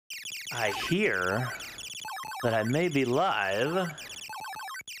I hear that I may be live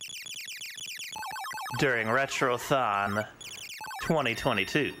during Retrothon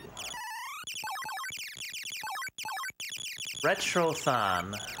 2022.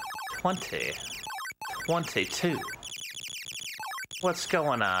 Retrothon 2022. What's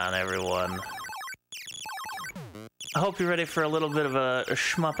going on, everyone? I hope you're ready for a little bit of a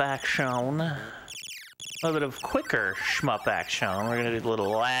shmup action. A little bit of quicker shmup action. We're gonna do a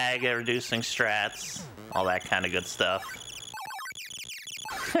little lag, reducing strats, all that kind of good stuff.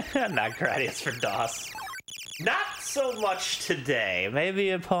 Not Gradius for DOS. Not so much today.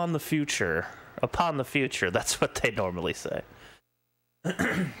 Maybe upon the future. Upon the future, that's what they normally say.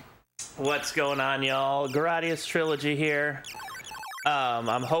 What's going on, y'all? Gradius Trilogy here.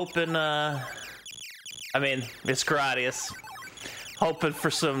 I'm hoping, I mean, it's Gradius. Hoping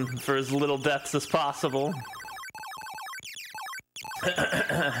for as little deaths as possible.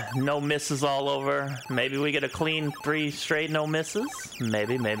 No misses all over. Maybe we get a clean 3 straight no misses.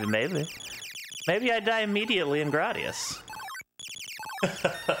 Maybe. Maybe I die immediately in Gradius.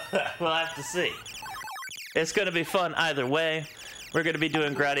 We'll have to see. It's going to be fun either way. We're going to be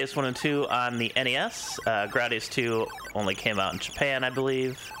doing Gradius 1 and 2 on the NES. Gradius 2 only came out in Japan, I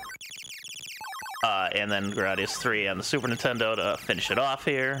believe. And then Gradius 3 on the Super Nintendo to finish it off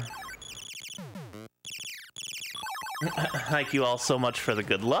here. Thank you all so much for the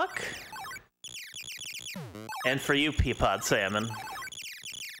good luck. And for you, Peapod Salmon.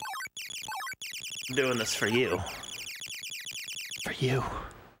 I'm doing this for you. For you.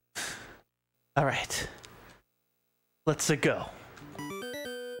 Alright. Let's go.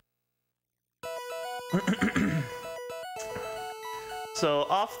 So,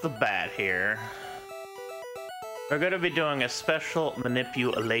 off the bat here, we're going to be doing a special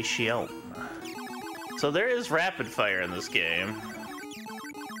manipulation. So there is rapid fire in this game,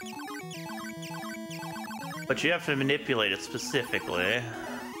 but you have to manipulate it specifically.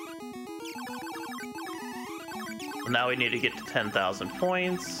 Now we need to get to 10,000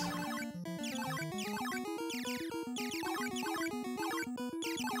 points.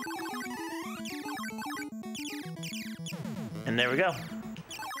 And there we go.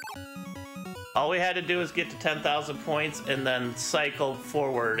 All we had to do is get to 10,000 points and then cycle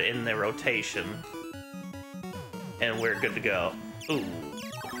forward in the rotation. And we're good to go. Ooh.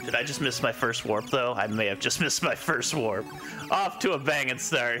 Did I just miss my first warp, though? I may have just missed my first warp. Off to a banging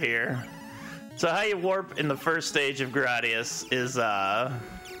start here. So how you warp in the first stage of Gradius is, I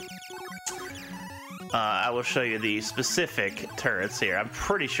will show you the specific turrets here. I'm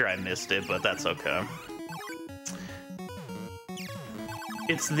pretty sure I missed it, but that's okay.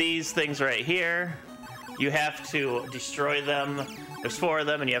 It's these things right here. You have to destroy them. There's 4 of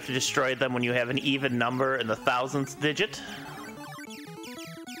them, and you have to destroy them when you have an even number in the thousandth digit.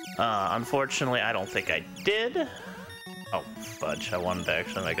 Unfortunately, I don't think I did. Oh, fudge. I wanted to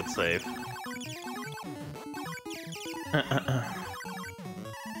actually make it safe.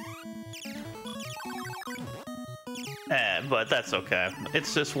 But that's okay.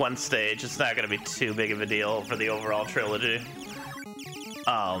 It's just one stage. It's not going to be too big of a deal for the overall trilogy.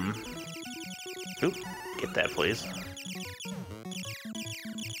 Oop, get that, please.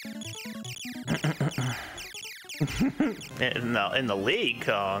 No, in the league,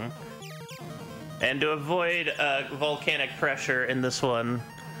 Kong. And to avoid volcanic pressure in this one,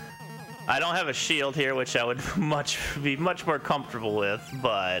 I don't have a shield here, which I would be much more comfortable with,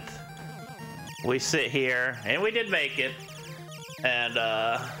 but we sit here, and we did make it, and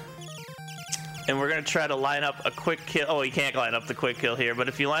we're gonna try to line up a quick kill. Oh, you can't line up the quick kill here, but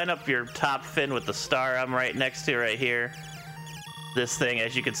if you line up your top fin with the star I'm right next to right here, this thing,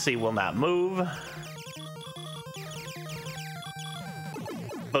 as you can see, will not move.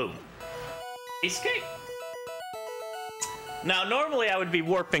 Boom. Escape. Now, normally I would be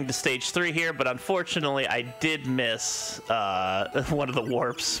warping to stage 3 here, but unfortunately I did miss one of the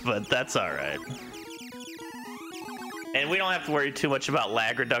warps, but that's alright. And we don't have to worry too much about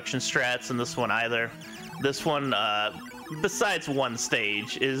lag reduction strats in this one either. This one, besides one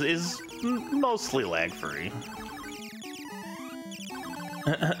stage, is mostly lag-free.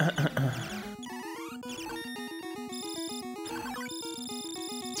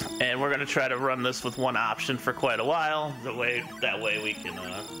 And we're gonna try to run this with one option for quite a while. That way we can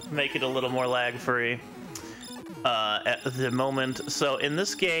make it a little more lag-free at the moment. So in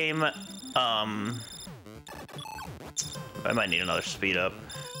this game, I might need another speed up.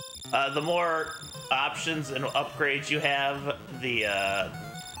 The more options and upgrades you have, the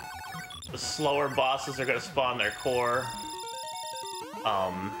slower bosses are going to spawn their core.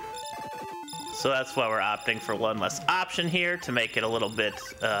 So that's why we're opting for one less option here to make it a little bit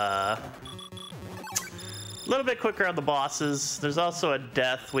quicker on the bosses. There's also a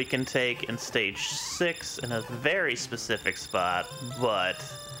death we can take in stage 6 in a very specific spot, but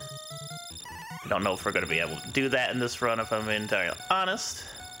I don't know if we're going to be able to do that in this run, if I'm entirely honest.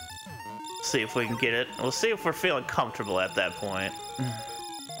 See if we can get it. We'll see if we're feeling comfortable at that point.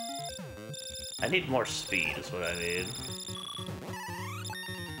 I need more speed is what I need.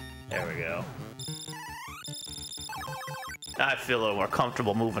 There we go. I feel a little more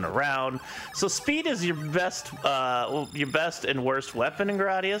comfortable moving around. So speed is your best and worst weapon in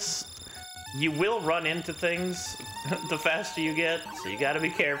Gradius. You will run into things the faster you get, so you gotta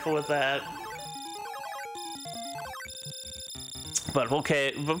be careful with that. But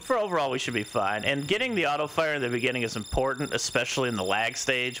okay, but for overall we should be fine. And getting the auto fire in the beginning is important, especially in the lag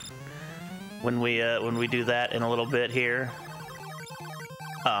stage. When we do that in a little bit here.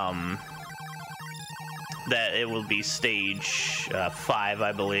 That it will be stage 5,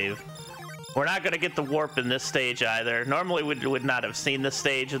 I believe. We're not gonna get the warp in this stage either. Normally we would not have seen this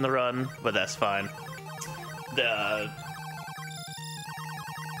stage in the run, but that's fine.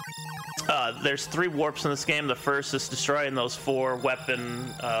 There's 3 warps in this game. The first is destroying those 4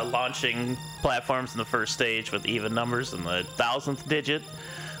 weapon launching platforms in the first stage with even numbers in the 1000th digit.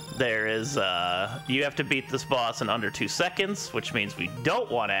 There is, you have to beat this boss in under 2 seconds, which means we don't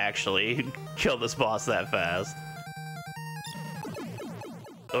want to actually kill this boss that fast.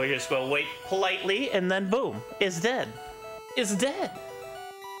 So we're just gonna wait politely, and then boom, it's dead. It's dead.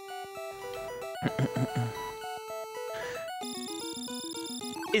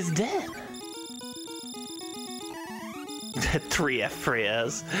 It's dead. 3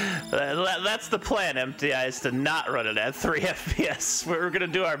 FPS. That's the plan, MTI, is to not run it at 3 FPS. We're gonna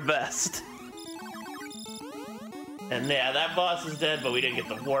do our best. And yeah, that boss is dead, but we didn't get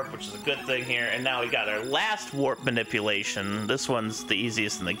the warp, which is a good thing here. And now we got our last warp manipulation. This one's the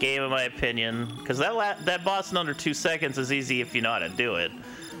easiest in the game, in my opinion, because that boss in under 2 seconds is easy if you know how to do it.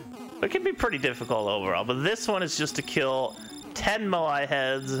 But it can be pretty difficult overall. But this one is just to kill 10 Moai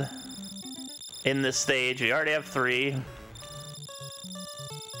heads in this stage. We already have 3.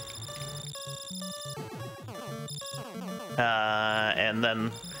 And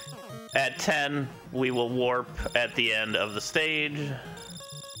then at 10, we will warp at the end of the stage.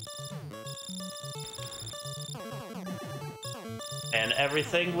 And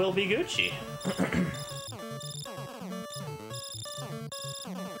everything will be Gucci.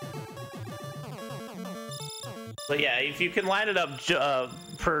 But yeah, if you can line it up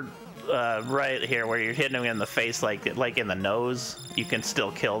right here where you're hitting them in the face, like in the nose, you can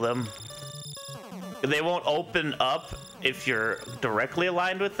still kill them. They won't open up if you're directly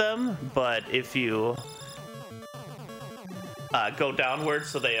aligned with them, but if you go downwards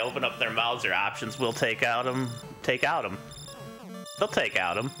so they open up their mouths, your options will take out them. They'll take out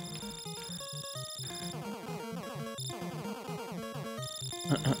them.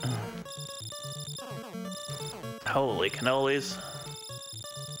 Holy cannolis.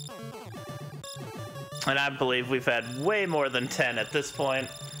 And I believe we've had way more than 10 at this point.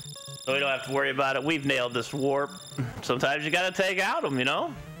 So we don't have to worry about it. We've nailed this warp. Sometimes you gotta take out them, you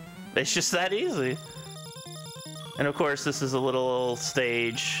know? It's just that easy. And of course, this is a little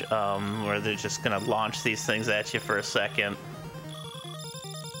stage where they're just gonna launch these things at you for a second.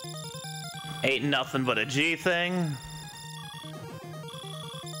 Ain't nothing but a G thing.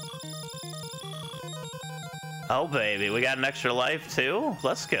 Oh baby, we got an extra life too?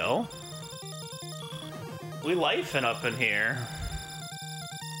 Let's go. We lifing up in here.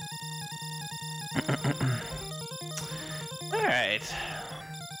 Alright.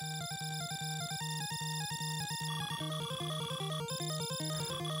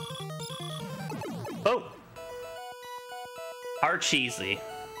 Oh! Cheesy.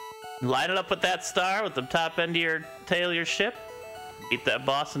 Line it up with that star with the top end of your tail of your ship. Beat that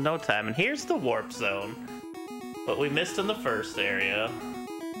boss in no time. And here's the warp zone. What we missed in the first area.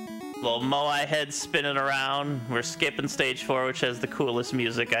 Little Moai head spinning around. We're skipping stage 4, which has the coolest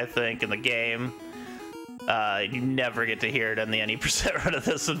music, I think, in the game. You never get to hear it on the any percent run of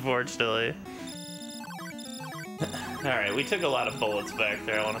this, unfortunately. Alright, we took a lot of bullets back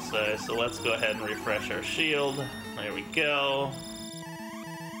there, I want to say, so let's go ahead and refresh our shield. There we go.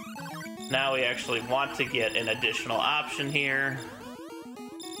 Now we actually want to get an additional option here.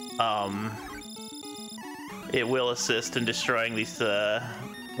 It will assist in destroying these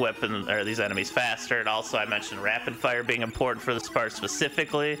these enemies faster. And also I mentioned rapid fire being important for this part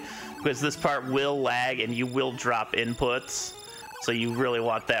specifically, because this part will lag and you will drop inputs. So you really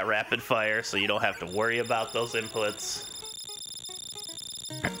want that rapid fire so you don't have to worry about those inputs.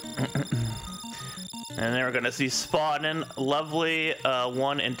 And then we're gonna see spawning lovely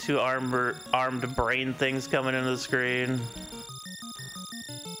 1 and 2 armed brain things coming into the screen.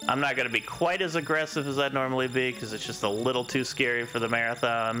 I'm not gonna be quite as aggressive as I'd normally be because it's just a little too scary for the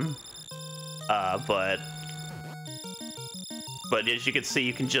marathon. But as you can see,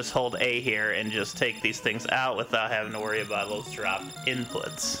 you can just hold A here and just take these things out without having to worry about those dropped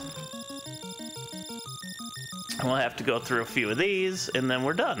inputs. We'll have to go through a few of these and then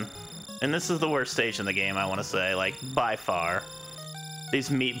we're done. And this is the worst stage in the game, I want to say, like, by far. These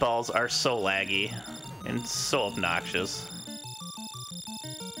meatballs are so laggy and so obnoxious.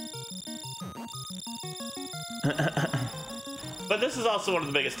 But this is also one of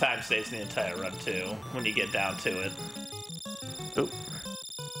the biggest time saves in the entire run, too, when you get down to it. Oop.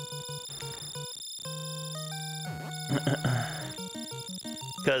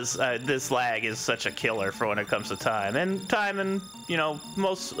 Because this lag is such a killer for when it comes to time. And time in, you know,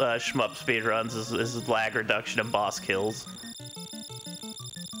 most shmup speedruns is lag reduction and boss kills.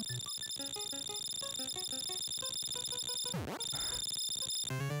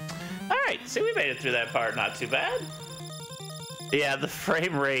 Alright, see, we made it through that part, not too bad. Yeah, the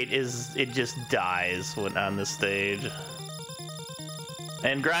frame rate it just dies when on this stage.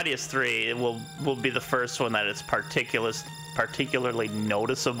 And Gradius 3 it will be the first one that it's particularly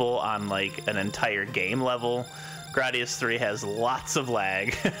noticeable on like an entire game level. Gradius 3 has lots of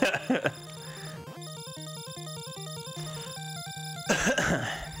lag.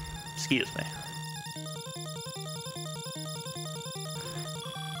 Excuse me.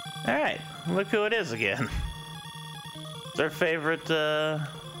 Alright, look who it is again. It's our favorite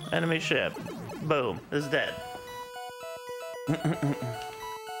enemy ship. Boom, it's dead.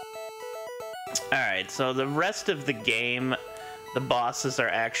 Alright, so the rest of the game, the bosses are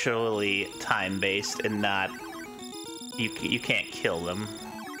actually time-based and not... You can't kill them.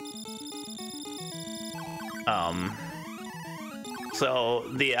 So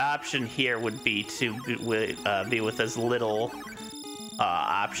the option here would be to be with as little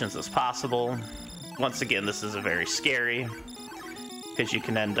options as possible. Once again, this is a very scary, because you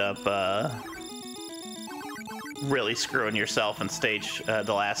can end up really screwing yourself in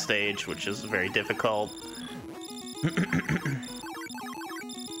the last stage, which is very difficult.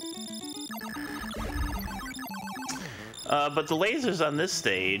 But the lasers on this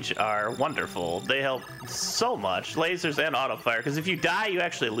stage are wonderful. They help so much. Lasers and autofire, because if you die, you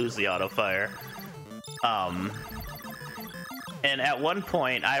actually lose the autofire. And at one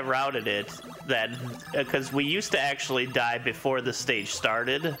point, I routed it that because we used to actually die before the stage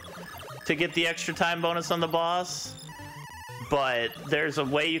started to get the extra time bonus on the boss, but there's a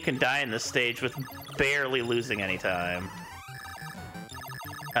way you can die in this stage with barely losing any time,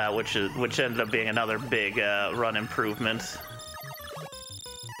 which ended up being another big run improvement.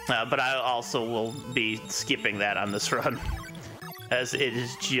 But I also will be skipping that on this run, as it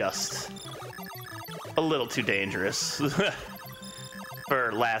is just a little too dangerous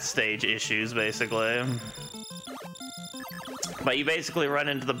for last stage issues, basically. But you basically run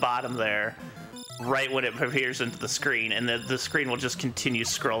into the bottom there right when it appears into the screen, and the screen will just continue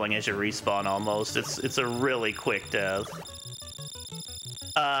scrolling as you respawn almost. It's a really quick death.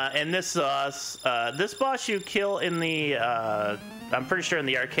 And this boss you kill in the, I'm pretty sure in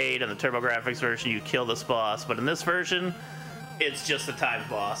the arcade and the TurboGrafx version you kill this boss, but in this version, it's just a time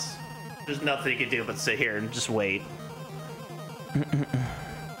boss. There's nothing you can do but sit here and just wait.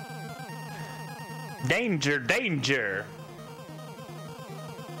 Danger, danger!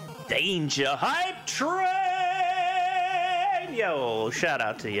 Danger hype train! Yo, shout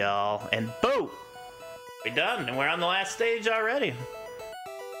out to y'all. And boom! We done, and we're on the last stage already.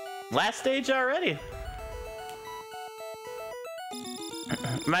 Last stage already.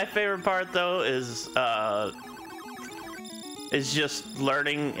 My favorite part though is just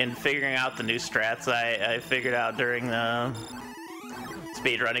learning and figuring out the new strats I figured out during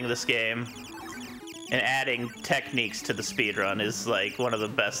speedrunning this game. And adding techniques to the speedrun is like one of the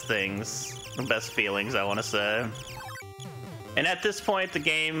best things, the best feelings, I want to say. And at this point, the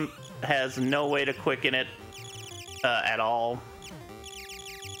game has no way to quicken it at all.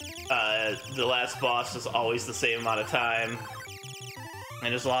 The last boss is always the same amount of time.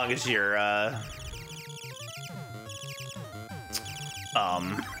 And as long as you're, as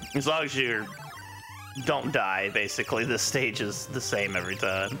long as you don't die, basically, this stage is the same every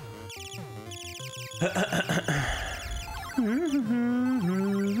time.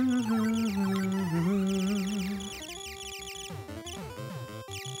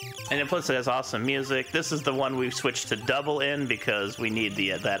 And it puts it as awesome music. This is the one we've switched to double in because we need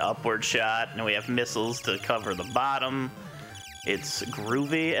that upward shot, and we have missiles to cover the bottom. It's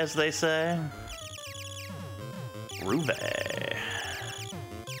groovy, as they say. Groovy.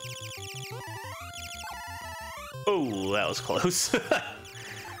 Oh, that was close.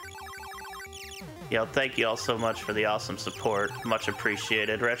 Yo, thank you all so much for the awesome support. Much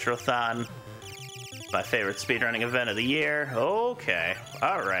appreciated. Retrothon, my favorite speedrunning event of the year. Okay,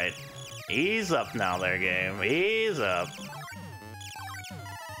 all right. Ease up now there, game. Ease up.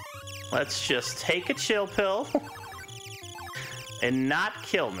 Let's just take a chill pill and not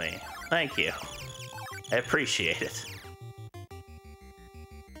kill me. Thank you. I appreciate it.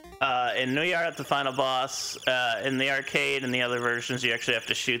 In New York, at the final boss, in the arcade and the other versions, you actually have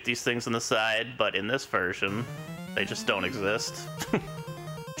to shoot these things on the side, but in this version, they just don't exist. You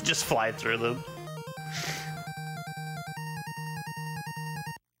just fly through them.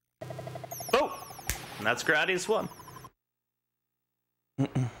 Oh! And that's Gradius 1. Let's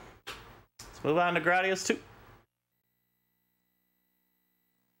move on to Gradius 2.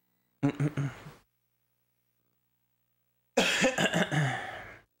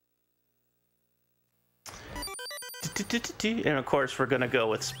 And of course we're gonna go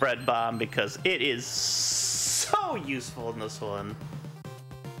with Spread Bomb because it is so useful in this one.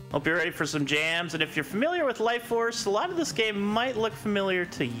 Hope you're ready for some jams, and if you're familiar with Life Force, a lot of this game might look familiar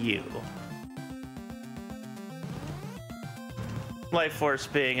to you. Life Force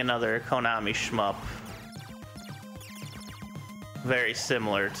being another Konami shmup. Very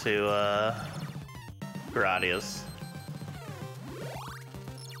similar to Gradius.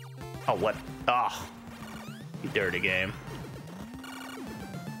 Oh, what? Oh. You dirty game.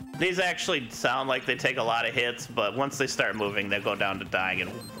 These actually sound like they take a lot of hits, but once they start moving, they go down to dying in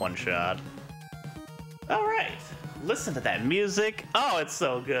one shot. All right, listen to that music. Oh, it's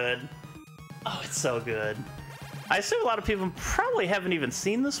so good. Oh, it's so good. I assume a lot of people probably haven't even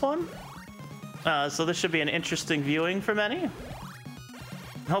seen this one, so this should be an interesting viewing for many.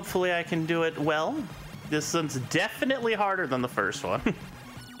 Hopefully I can do it well. This one's definitely harder than the first one.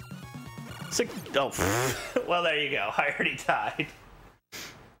 Oh, well, there you go. I already died.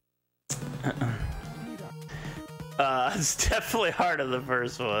 It's definitely harder than the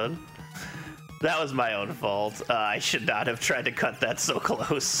first one. That was my own fault. I should not have tried to cut that so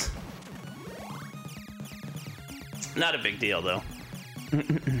close. Not a big deal, though.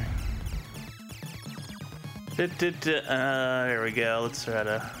 There we go. Let's try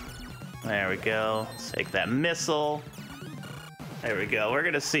to... There we go. Let's take that missile. There we go. We're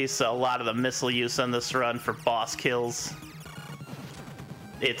gonna see a lot of the missile use on this run for boss kills.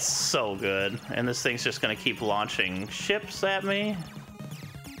 It's so good. And this thing's just gonna keep launching ships at me.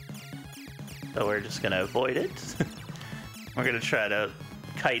 So we're just gonna avoid it. We're gonna try to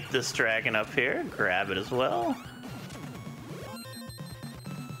kite this dragon up here, grab it as well.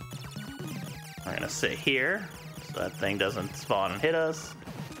 We're gonna sit here so that thing doesn't spawn and hit us.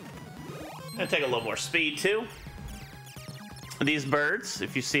 Gonna take a little more speed too. These birds,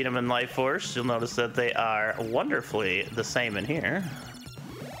 if you've seen them in Life Force, you'll notice that they are wonderfully the same in here.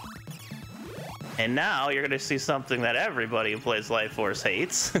 And now you're going to see something that everybody who plays Life Force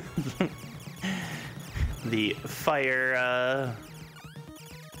hates. The fire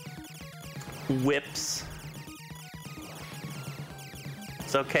whips.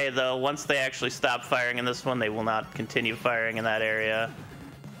 It's okay though, once they actually stop firing in this one, they will not continue firing in that area.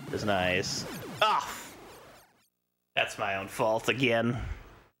 It's nice. Ah! That's my own fault again.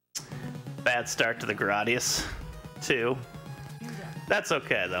 Bad start to the Gradius 2. That's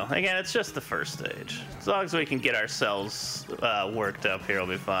okay though. Again, it's just the first stage. As long as we can get ourselves worked up here, we'll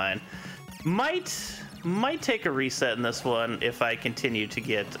be fine. Might take a reset in this one if I continue to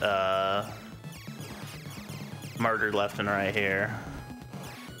get murdered left and right here.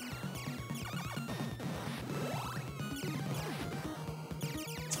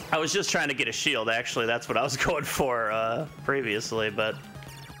 I was just trying to get a shield, actually. That's what I was going for previously, but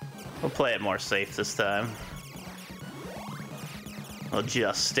we'll play it more safe this time. We'll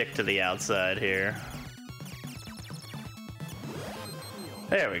just stick to the outside here.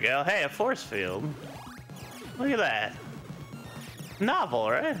 There we go. Hey, a force field. Look at that.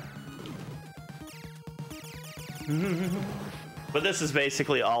 Novel, right? But this is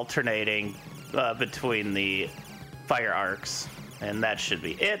basically alternating between the fire arcs. And that should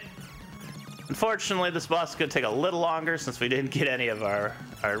be it. Unfortunately, this boss is going to take a little longer since we didn't get any of our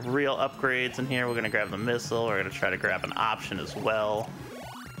real upgrades in here. We're going to grab the missile. We're going to try to grab an option as well.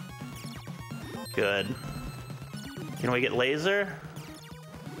 Good. Can we get laser?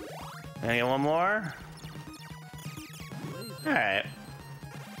 Can I get one more? Alright.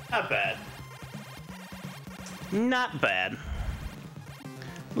 Not bad. Not bad.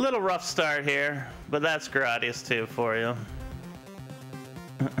 Little rough start here, but that's Gradius 2 for you.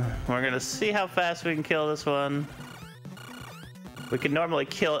 We're gonna see how fast we can kill this one. We can normally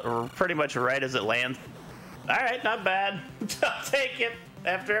kill it pretty much right as it lands. All right, not bad. I'll take it.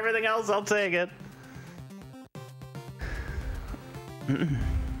 After everything else, I'll take it.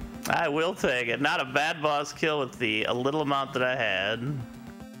 I will take it. Not a bad boss kill with the a little amount that I had.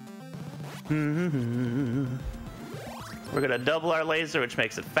 We're gonna double our laser, which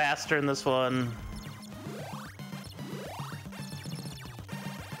makes it faster in this one.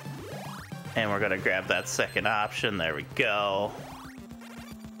 And we're gonna grab that second option. There we go.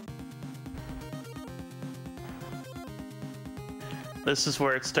 This is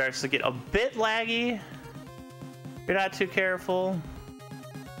where it starts to get a bit laggy. If you're not too careful.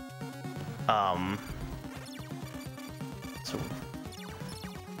 So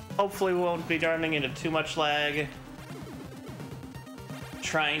hopefully we won't be running into too much lag.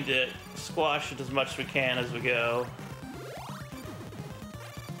 Trying to squash it as much as we can as we go.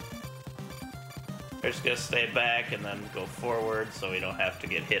 We're just gonna stay back and then go forward so we don't have to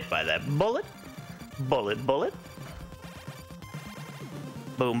get hit by that bullet. Bullet, bullet.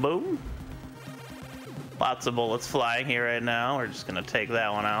 Boom, boom. Lots of bullets flying here right now. We're just gonna take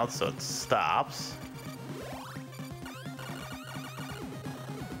that one out so it stops.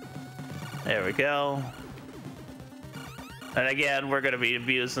 There we go. And again, we're gonna be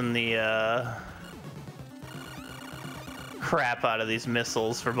abusing the crap out of these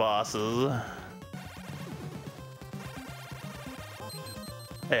missiles for bosses.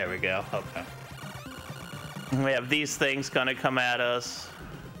 There we go. Okay. We have these things gonna come at us.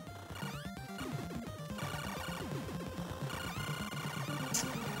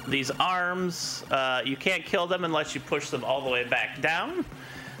 These arms, you can't kill them unless you push them all the way back down,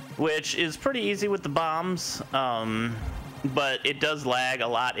 which is pretty easy with the bombs, but it does lag a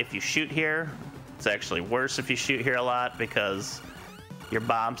lot if you shoot here. It's actually worse if you shoot here a lot because your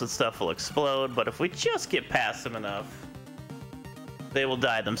bombs and stuff will explode, but if we just get past them enough, they will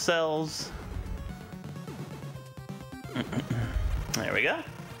die themselves. There we go.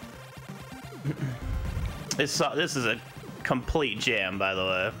 This is a complete jam, by the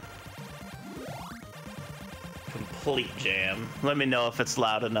way. Complete jam. Let me know if it's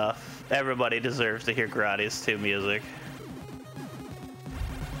loud enough. Everybody deserves to hear Gradius 2 music.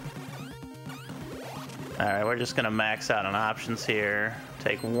 Alright, we're just gonna max out on options here.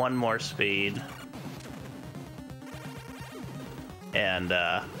 Take one more speed. And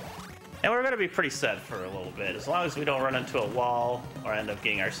we're gonna be pretty set for a little bit, as long as we don't run into a wall or end up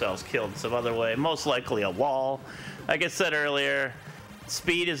getting ourselves killed some other way. Most likely a wall. Like I said earlier,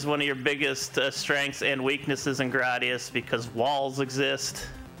 speed is one of your biggest strengths and weaknesses in Gradius because walls exist.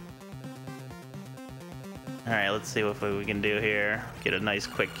 All right, let's see what we can do here. Get a nice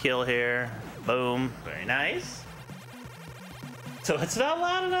quick kill here. Boom, very nice. So it's not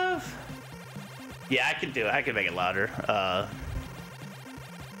loud enough. Yeah, I can do it. I can make it louder.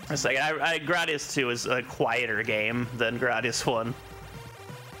 It's like Gradius 2 is a quieter game than Gradius 1.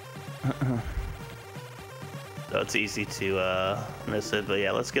 So it's easy to miss it, but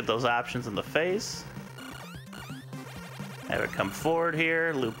yeah, let's get those options in the face. Have it come forward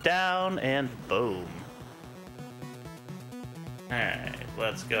here, loop down, and boom. Alright,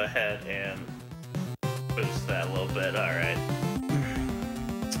 let's go ahead and boost that a little bit. Alright.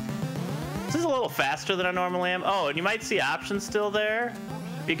 This is a little faster than I normally am. Oh, and you might see options still there.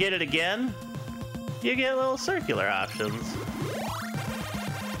 If you get it again, you get little circular options.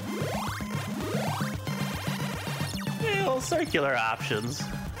 Little circular options.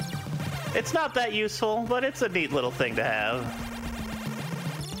 It's not that useful, but it's a neat little thing to have.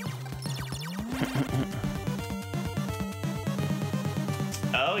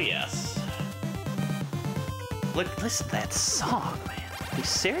 Oh yes. Look, listen to that song, man. Are you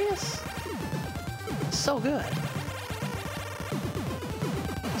serious? So good.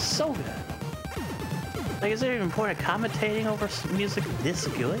 So good. Like, is there even point of commentating over some music this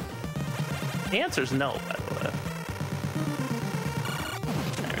good? The answer's no, by the way.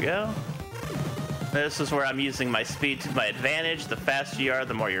 There we go. This is where I'm using my speed to my advantage. The faster you are,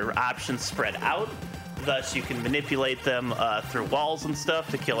 the more your options spread out. Thus, you can manipulate them through walls and stuff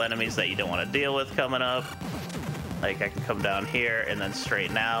to kill enemies that you don't want to deal with coming up. Like, I can come down here and then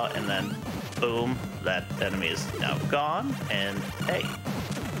straighten out, and then boom, that enemy is now gone. And hey,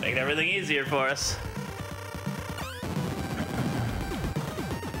 making everything easier for us.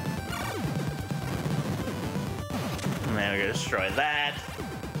 And then we're gonna destroy that.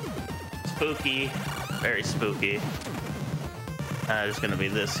 Spooky, very spooky. There's gonna be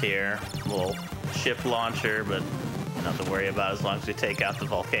this here, little ship launcher, but nothing to worry about as long as we take out the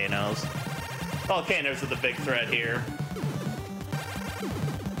volcanoes. Volcanoes are the big threat here.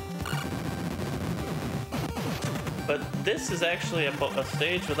 but this is actually a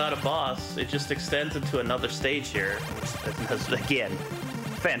stage without a boss. It just extends into another stage here, which has, again,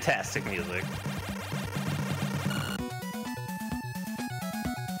 fantastic music.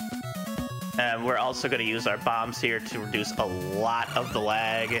 And we're also going to use our bombs here to reduce a lot of the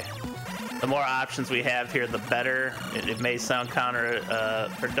lag. The more options we have here, the better. It may sound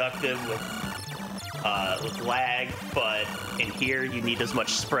counterproductive with lag, but in here you need as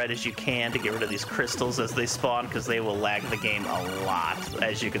much spread as you can to get rid of these crystals as they spawn, because they will lag the game a lot,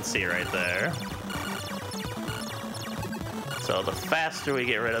 as you can see right there. So the faster we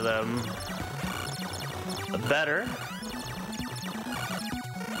get rid of them, the better.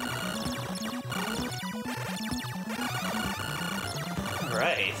 All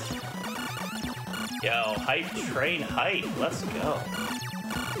right. Yo, hype train hype, let's go.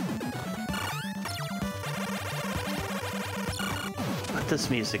 But this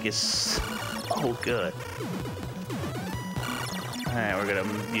music is so good. Alright, we're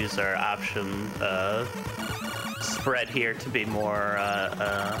gonna use our option spread here to be more,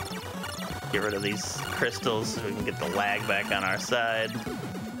 get rid of these crystals so we can get the lag back on our side.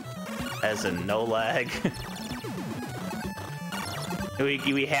 As in no lag.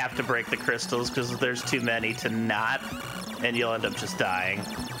 We have to break the crystals because there's too many to not, and you'll end up just dying.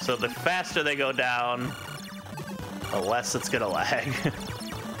 So the faster they go down, the less it's gonna lag.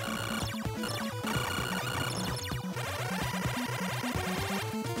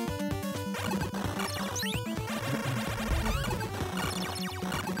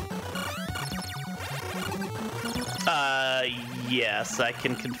 Yes, I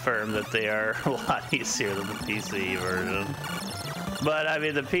can confirm that they are a lot easier than the PC version. But, I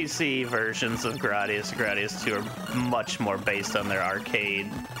mean, the PC versions of Gradius, Gradius 2 are much more based on their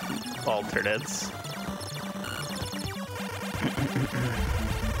arcade alternates.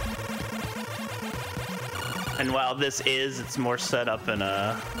 And while this it's more set up in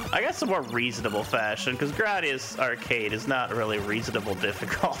a, I guess, a more reasonable fashion, because Gradius Arcade is not really reasonable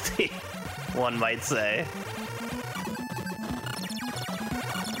difficulty, one might say.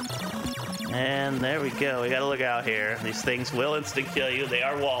 And there we go. We gotta look out here. These things will instant kill you. They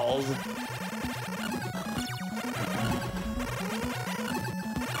are walls.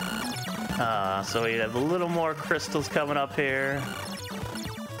 So we have a little more crystals coming up here.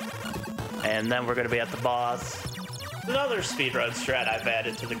 And then we're gonna be at the boss. Another speedrun strat I've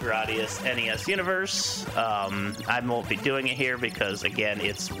added to the Gradius NES universe. I won't be doing it here because, again,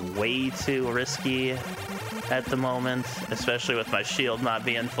 it's way too risky at the moment, especially with my shield not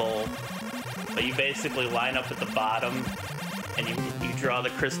being full. But you basically line up at the bottom, and you draw the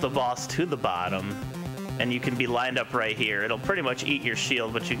crystal boss to the bottom, and you can be lined up right here. It'll pretty much eat your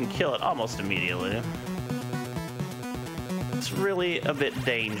shield, but you can kill it almost immediately. It's really a bit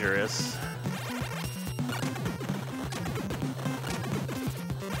dangerous.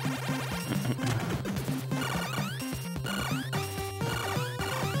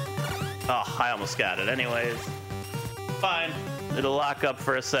 Oh, I almost got it anyways. Fine. It'll lock up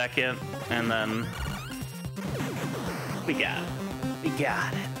for a second, and then we got it. We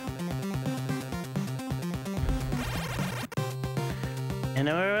got it. And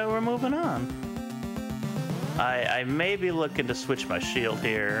then we're moving on. I may be looking to switch my shield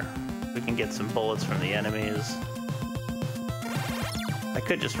here. We can get some bullets from the enemies. I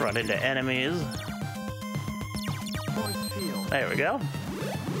could just run into enemies. There we go.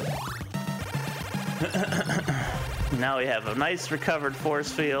 Now we have a nice recovered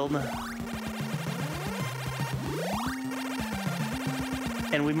force field.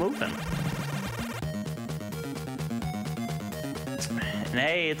 And we moving. And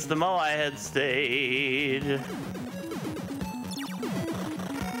hey, it's the Moai Head stage.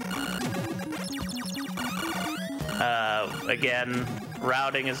 Again,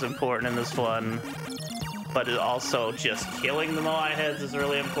 routing is important in this one. But also just killing the Moai Heads is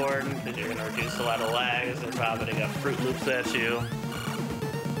really important because you're going to reduce a lot of lag as they're vomiting up Fruit Loops at you.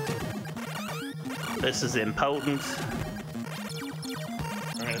 This is impotent.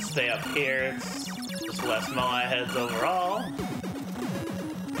 We're going to stay up here. It's just less Moai Heads overall.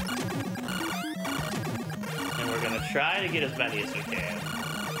 And we're going to try to get as many as we can.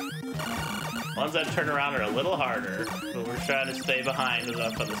 Ones that turn around are a little harder, but we're trying to stay behind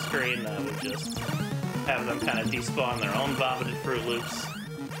enough on the screen that we just have them kind of despawn their own vomited Fruit Loops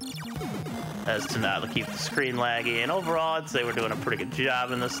as to not keep the screen laggy. And overall, I'd say we're doing a pretty good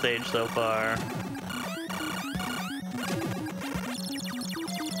job in this stage so far.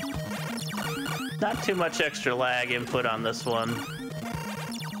 Not too much extra lag input on this one.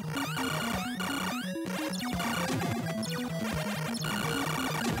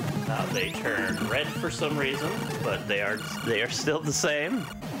 Now they turn red for some reason, but they are still the same.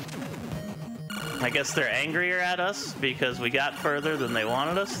 I guess they're angrier at us because we got further than they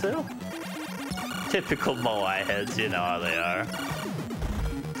wanted us to. Typical Moai heads, you know how they are.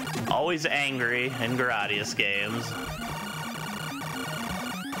 Always angry in Gradius games.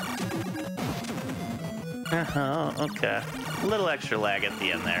 Oh, okay. A little extra lag at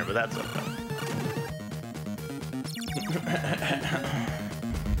the end there, but that's okay.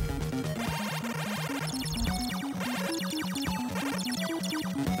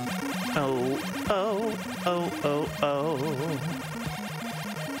 Oh, oh, oh, oh, oh.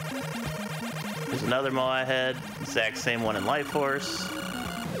 There's another Moai head. Exact same one in Life Force.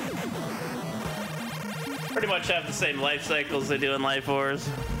 Pretty much have the same life cycles they do in Life Force.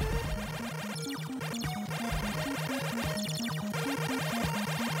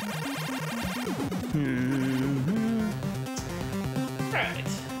 Alright.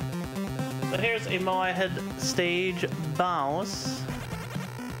 So here's a Moai head stage boss.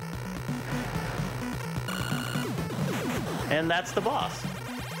 And that's the boss.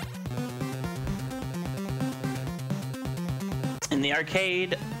 In the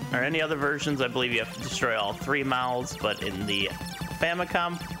arcade, or any other versions, I believe you have to destroy all 3 mouths, but in the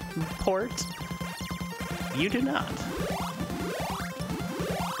Famicom port, you do not.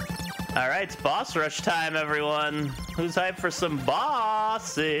 Alright, it's boss rush time, everyone. Who's hyped for some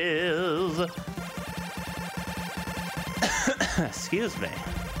bosses? Excuse me.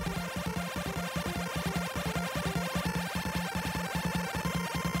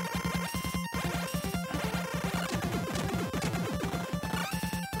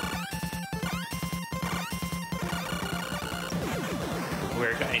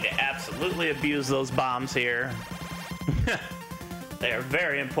 We're going to absolutely abuse those bombs here. They are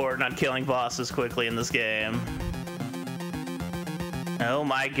very important on killing bosses quickly in this game. Oh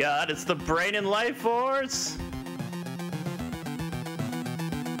my god, it's the brain in Life Force!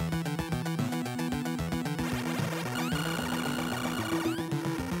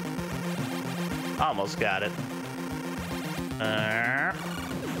 Almost got it. There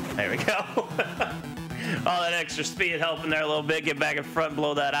we go. All that extra speed helping there a little bit. Get back in front,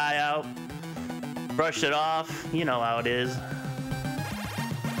 blow that eye out. Brush it off. You know how it is.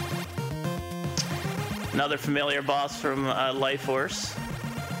 Another familiar boss from Life Force.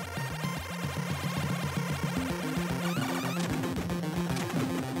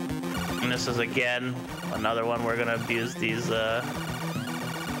 And this is again another one we're gonna abuse these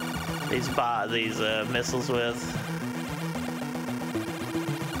missiles with.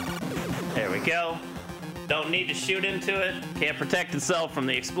 There we go. Don't need to shoot into it. Can't protect itself from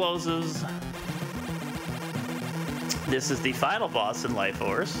the explosives. This is the final boss in Life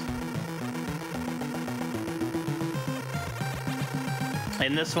Force.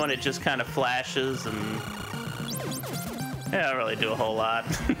 In this one, it just kind of flashes and yeah, don't really do a whole lot.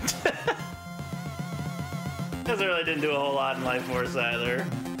 Doesn't really didn't do a whole lot in Life Force either.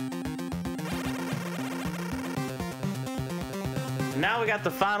 Now we got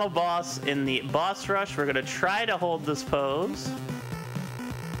the final boss in the boss rush. We're gonna try to hold this pose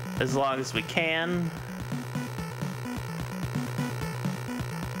as long as we can.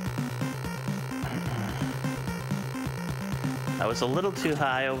 I was a little too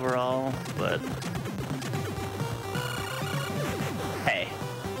high overall, but hey,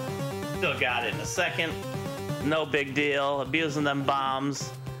 still got it in a second. No big deal. Abusing them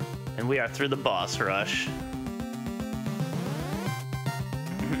bombs, and we are through the boss rush.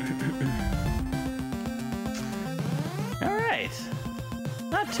 All right,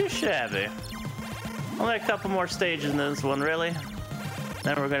 not too shabby. Only a couple more stages in this one, really.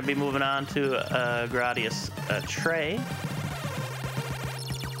 Then we're going to be moving on to Gradius tray.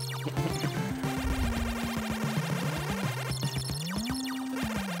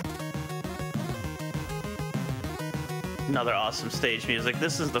 Another awesome stage music.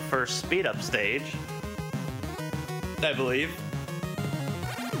 This is the first speed up stage, I believe.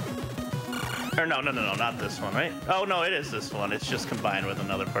 Or no, not this one, right? Oh no, it is this one. It's just combined with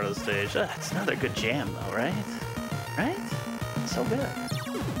another part of the stage. It's another good jam though, right? Right? So good.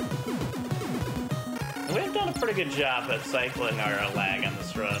 We've done a pretty good job at cycling our lag on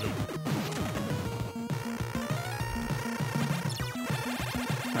this run.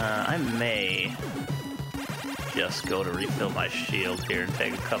 I may just go to refill my shield here and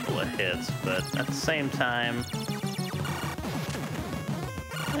take a couple of hits, but at the same time,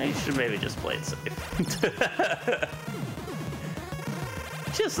 you should maybe just play it safe.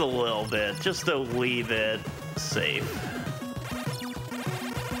 Just a little bit, just a wee bit safe.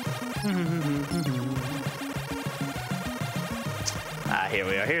 Here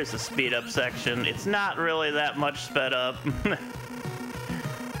we are. Here's the speed up section. It's not really that much sped up.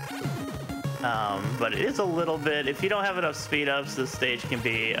 But it is a little bit. If you don't have enough speed ups, this stage can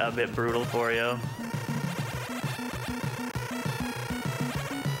be a bit brutal for you.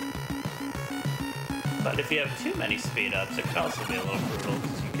 But if you have too many speed ups, it can also be a little brutal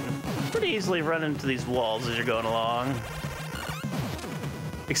because you can pretty easily run into these walls as you're going along.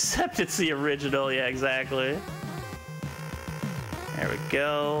 Except it's the original, yeah, exactly. There we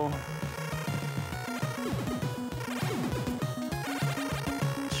go.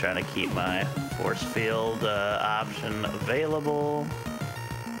 Just trying to keep my force field option available.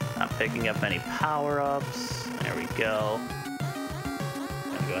 Not picking up any power-ups. There we go.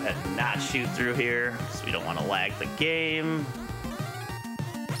 Gonna go ahead and not shoot through here, so we don't want to lag the game.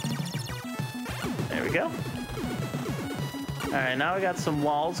 There we go. Alright, now we got some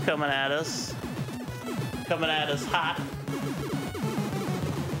walls coming at us. Coming at us hot.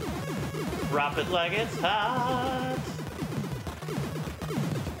 Drop it like it's hot.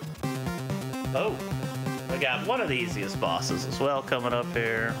 Oh, we got one of the easiest bosses as well coming up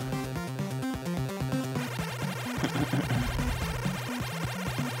here.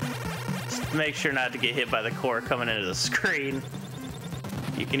 Just make sure not to get hit by the core coming into the screen.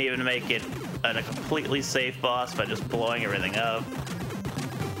 You can even make it a completely safe boss by just blowing everything up.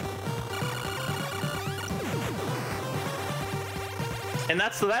 And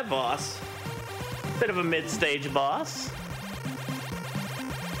that's that boss. Bit of a mid-stage boss.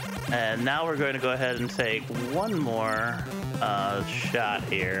 And now we're going to go ahead and take one more shot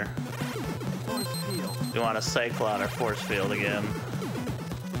here. We want to cycle out our force field again.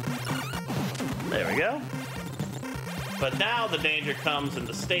 There we go. But now the danger comes in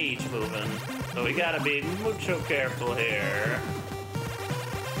the stage moving. So we gotta be mucho careful here.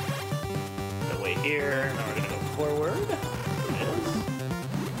 So wait here, now we're gonna go forward. There it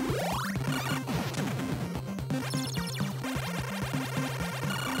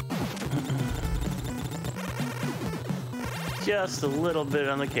is. Just a little bit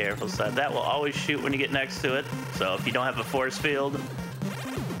on the careful side. That will always shoot when you get next to it. So if you don't have a force field,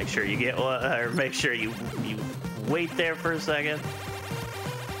 make sure you get one, or make sure you wait there for a second.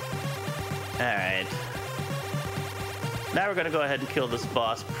 All right. Now we're gonna go ahead and kill this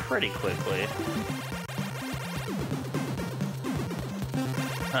boss pretty quickly.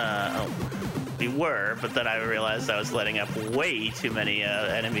 We were, but then I realized I was letting up way too many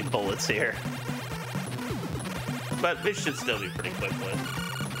enemy bullets here. But this should still be pretty quickly.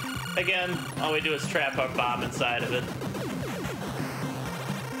 Again, all we do is trap our bomb inside of it.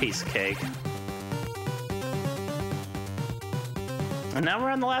 Piece of cake. And now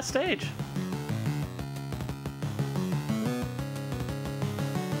we're on the last stage.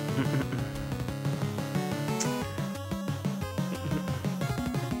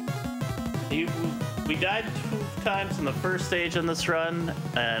 We died 2 times in the first stage on this run,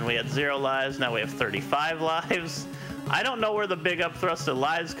 and we had 0 lives. Now we have 35 lives. I don't know where the big upthrust of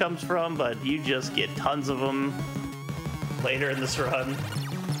lives comes from, but you just get tons of them later in this run.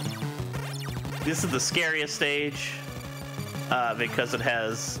 This is the scariest stage because it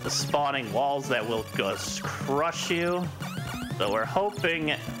has spawning walls that will just crush you. So we're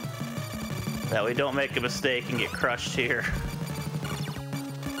hoping that we don't make a mistake and get crushed here.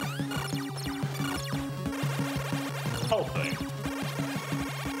 Hoping.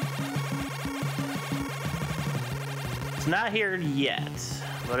 It's not here yet,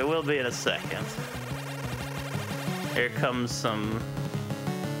 but it will be in a second. Here comes something.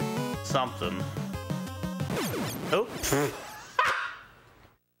 Oh.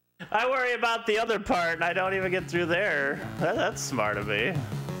 I worry about the other part and I don't even get through there. That's smart of me.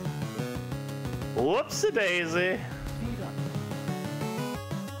 Whoopsie-daisy.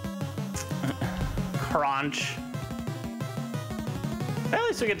 Crunch. At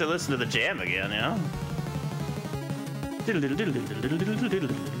least we get to listen to the jam again, you know? It's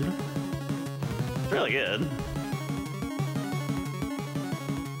really good.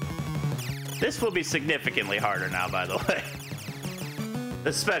 This will be significantly harder now, by the way.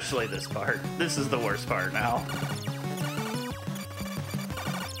 Especially this part. This is the worst part now.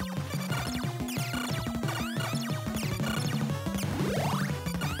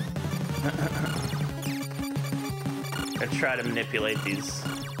 I try to manipulate these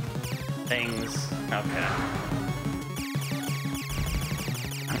things. Okay.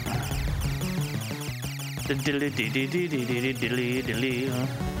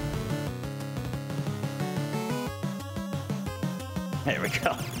 There we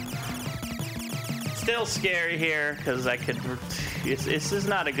go. Still scary here because I could. This is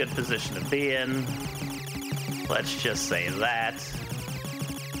not a good position to be in. Let's just say that.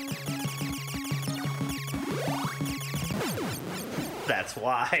 That's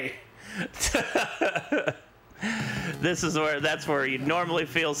why. That's where you normally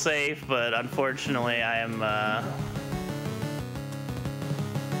feel safe, but unfortunately I'm a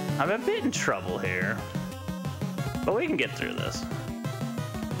bit in trouble here. But we can get through this.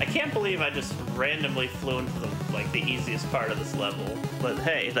 I can't believe I just randomly flew into the easiest part of this level. But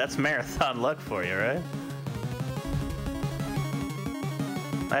hey, that's marathon luck for you, right?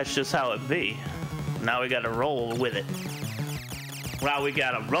 That's just how it be. Now we gotta roll with it. Now we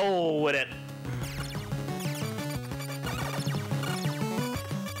gotta roll with it.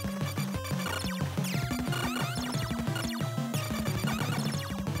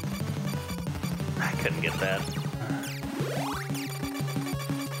 I couldn't get that.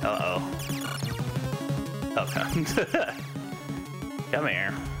 Uh-oh. Okay. Come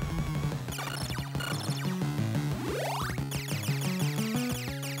here.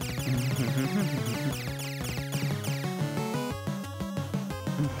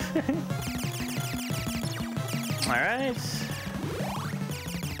 All right.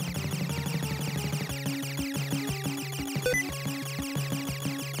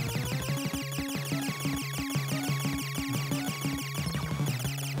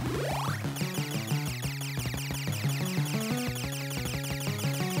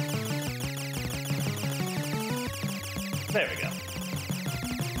 There we go.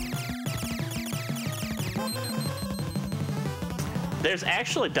 There's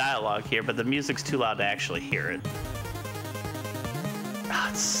actually dialogue here, but the music's too loud to actually hear it. Ah,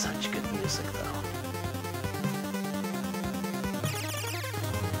 it's such good music, though.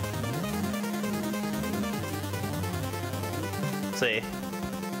 See,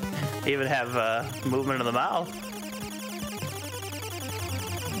 even have movement of the mouth.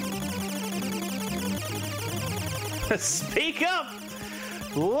 Speak up!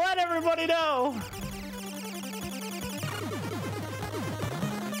 Let everybody know!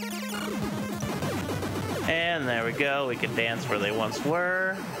 And there we go, we can dance where they once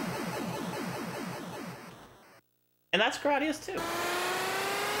were. And that's Gradius too.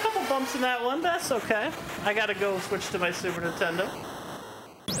 A couple bumps in that one, that's okay. I gotta go switch to my Super Nintendo.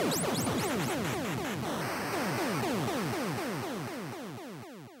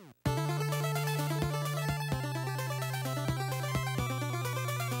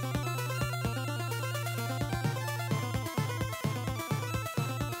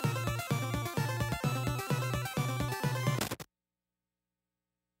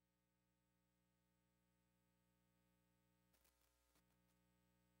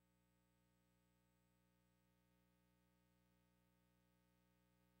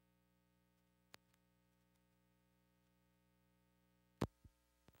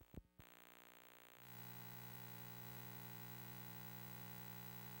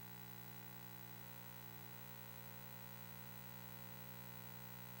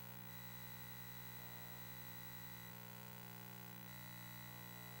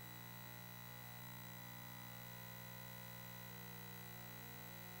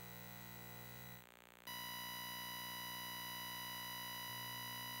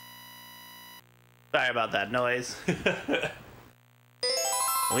 Sorry about that noise.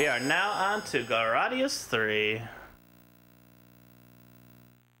 We are now on to Gradius 3.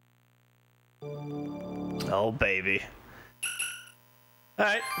 Oh, baby.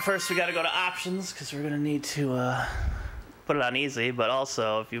 Alright, first we gotta go to options, because we're gonna need to put it on easy, but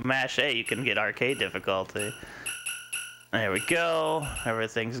also, if you mash A, you can get arcade difficulty. There we go.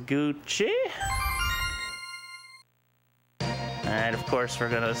 Everything's Gucci. And of course, we're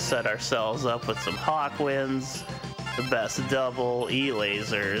gonna set ourselves up with some Hawk Winds, the best double,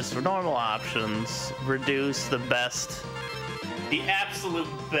 E-lasers, for normal options, reduce the best, the absolute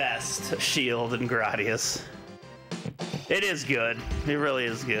best shield in Gradius. It is good. It really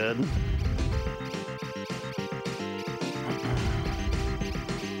is good.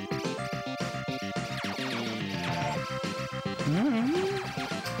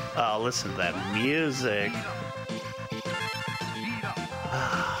 Oh, listen to that music.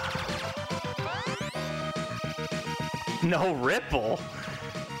 No ripple.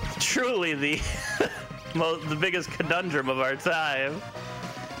 Truly the the biggest conundrum of our time.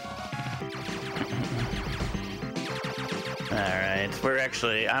 All right,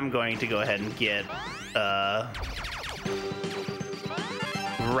 I'm going to go ahead and get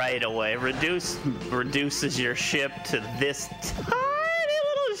right away. Reduces your ship to this tiny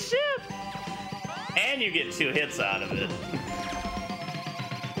little ship, and you get 2 hits out of it.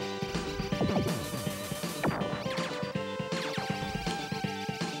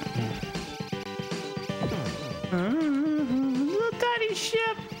 Little tiny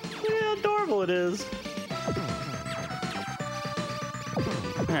ship. Look how adorable it is.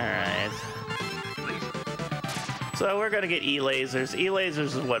 Alright. So we're gonna get E-lasers. E-lasers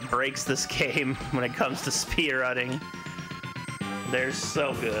is what breaks this game when it comes to speedrunning. They're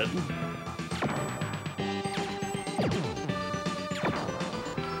so good.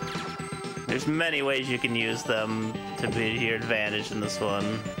 There's many ways you can use them to be to your advantage in this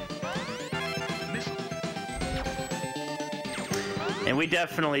one. And we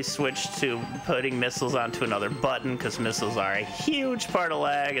definitely switched to putting missiles onto another button because missiles are a huge part of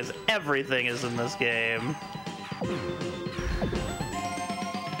lag, as everything is in this game.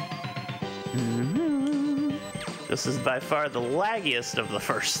 This is by far the laggiest of the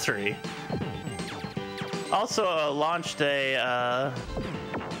first three. Also launched a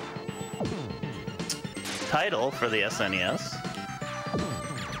title for the SNES.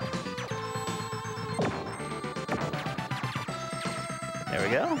 There we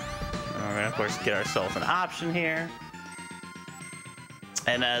go. And we're gonna, of course, get ourselves an option here.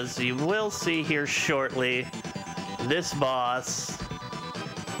 And as you will see here shortly, this boss...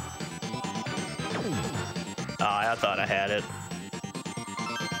 Oh, I thought I had it.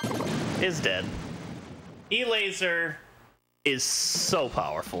 Is dead. E-laser is so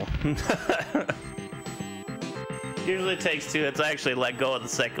powerful. Usually takes 2 hits. I actually let go of the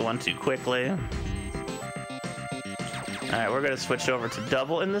second one too quickly. Alright, we're gonna switch over to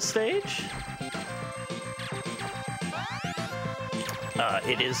double in this stage.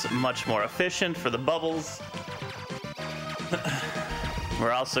 It is much more efficient for the bubbles.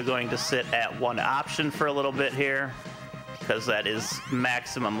 We're also going to sit at 1 option for a little bit here, because that is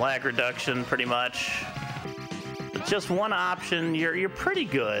maximum lag reduction, pretty much. With just 1 option, you're pretty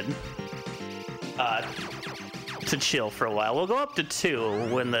good to chill for a while. We'll go up to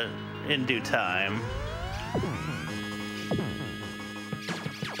 2 in due time.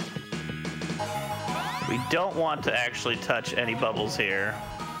 We don't want to actually touch any bubbles here.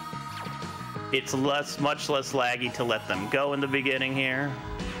 It's much less laggy to let them go in the beginning here.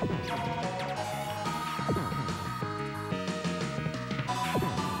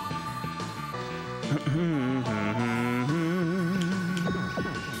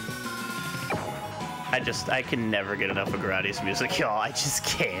 I can never get enough of Gradius music, y'all. I just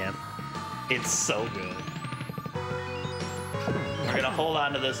can't. It's so good. We're gonna hold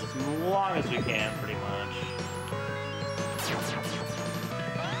on to this as long as we can, pretty much.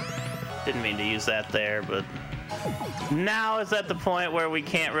 Didn't mean to use that there, but now is at the point where we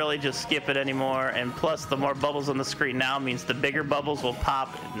can't really just skip it anymore, and plus the more bubbles on the screen now means the bigger bubbles will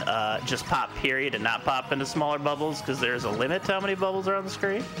pop, just pop period, and not pop into smaller bubbles, because there's a limit to how many bubbles are on the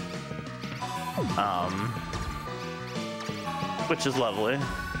screen. Which is lovely.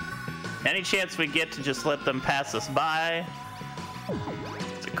 Any chance we get to just let them pass us by,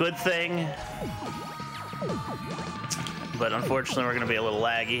 it's a good thing. But unfortunately, we're going to be a little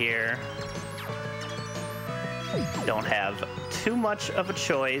laggy here. Don't have too much of a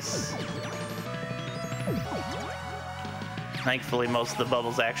choice. Thankfully, most of the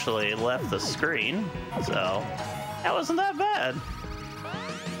bubbles actually left the screen, so that wasn't that bad.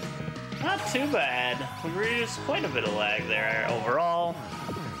 Not too bad. We reduced quite a bit of lag there overall.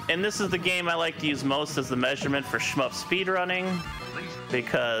 And this is the game I like to use most as the measurement for shmup speedrunning,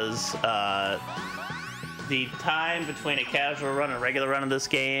 because the time between a casual run and a regular run of this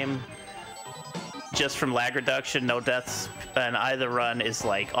game, just from lag reduction, no deaths in either run, is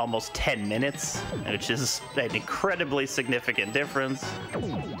like almost 10 minutes, which is an incredibly significant difference.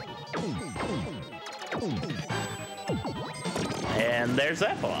 And there's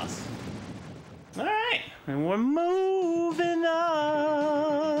that boss. All right, and we're moving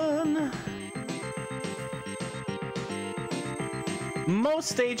on. Most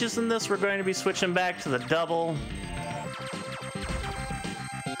stages in this, we're going to be switching back to the double,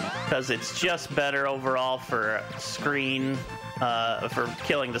 because it's just better overall for screen, for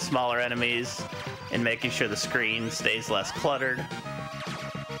killing the smaller enemies and making sure the screen stays less cluttered.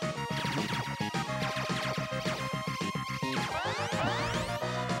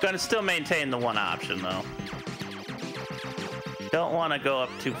 Gonna still maintain the 1 option though. Don't want to go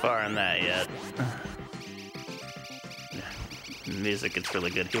up too far in that yet. The music gets really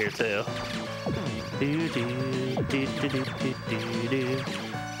good here too.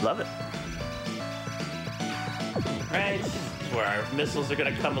 Love it. Right, where our missiles are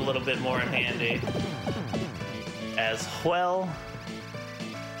gonna come a little bit more in handy as well.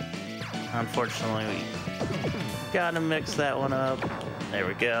 Unfortunately, we gotta mix that one up. There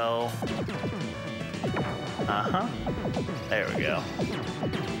we go. There we go.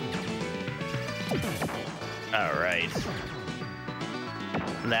 All right.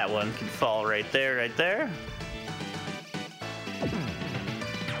 And that one can fall right there, right there.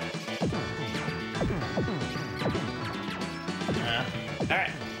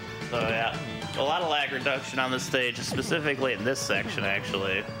 reduction on this stage, specifically in this section,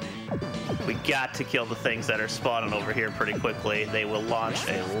 actually. We got to kill the things that are spawning over here pretty quickly. They will launch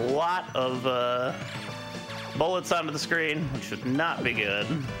a lot of bullets onto the screen, which should not be good.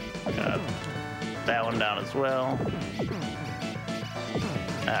 Got that one down as well.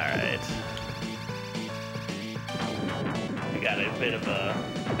 Alright. We got a bit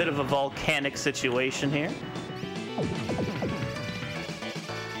of a volcanic situation here.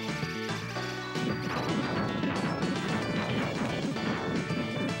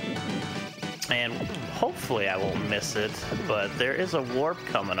 And hopefully I won't miss it, but there is a warp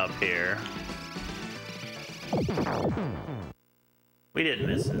coming up here. We didn't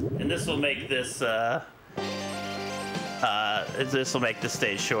miss it, and this will make this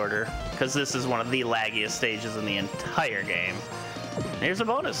stage shorter, because this is one of the laggiest stages in the entire game. Here's a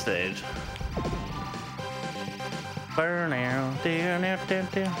bonus stage. Be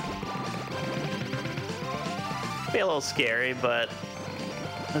a little scary, but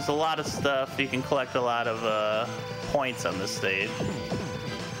there's a lot of stuff. You can collect a lot of points on this stage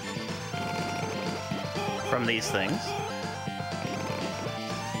from these things.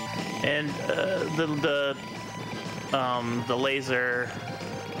 And the laser,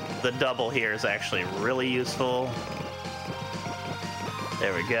 the double here is actually really useful.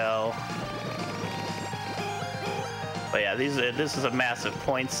 There we go. But yeah, this is a massive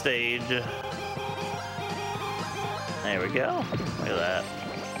point stage. There we go. Look at that.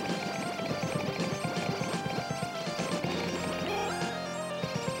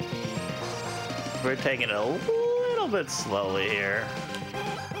 We're taking it a little bit slowly here.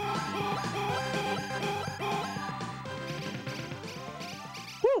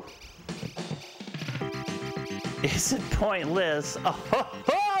 Woo! Is it pointless?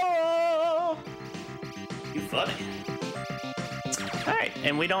 Oh, you funny. Alright,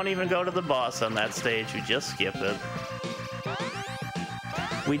 and we don't even go to the boss on that stage. We just skip it.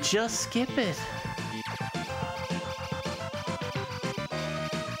 We just skip it.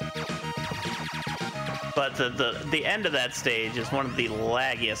 But the end of that stage is one of the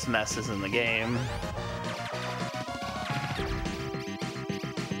laggiest messes in the game.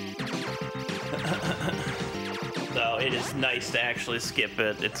 So it is nice to actually skip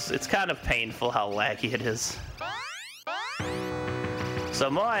it. It's kind of painful how laggy it is. So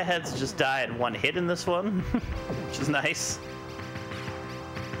Moai heads just die in one hit in this one, which is nice.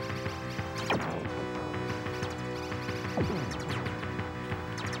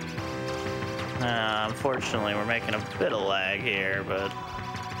 Unfortunately, we're making a bit of lag here, but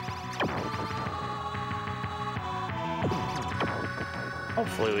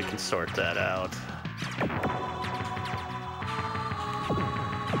hopefully we can sort that out.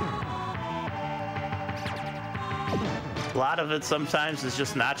 A lot of it sometimes is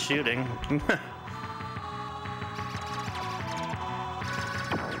just not shooting.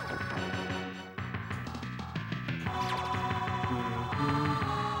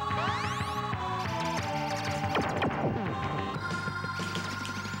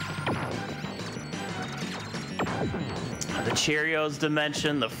 The Cheerios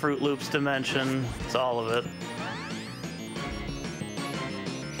dimension, the Fruit Loops dimension, it's all of it.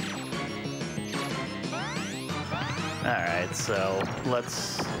 Alright, so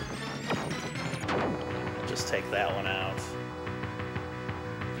let's just take that one out.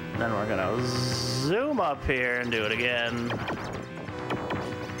 Then we're gonna zoom up here and do it again.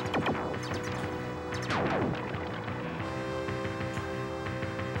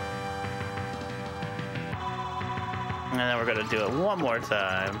 And then we're gonna do it one more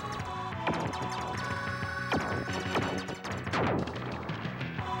time.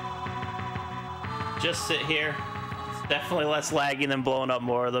 Just sit here. It's definitely less laggy than blowing up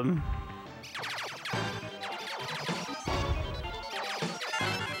more of them.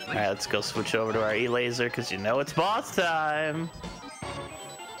 Alright, let's go switch over to our E-Laser, because you know it's boss time!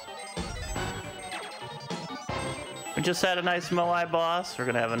 We just had a nice Moai boss. We're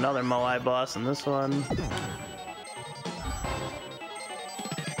gonna have another Moai boss in this one.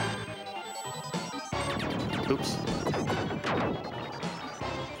 Oops.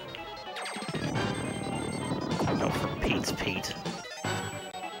 Oh, for Pete's Pete.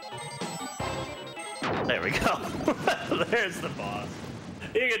 There we go. There's the boss.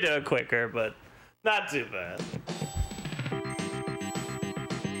 You can do it quicker, but not too bad.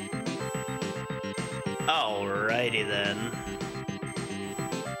 Alrighty then.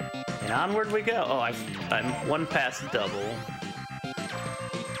 And onward we go. Oh, I'm one past double.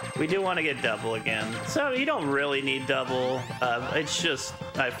 We do want to get double again. So you don't really need double. It's just,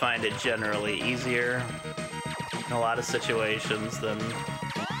 I find it generally easier in a lot of situations than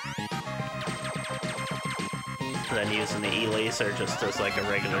than using the E-laser just as like a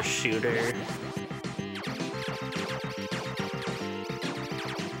regular shooter.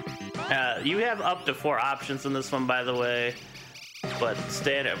 You have up to 4 options in this one, by the way, but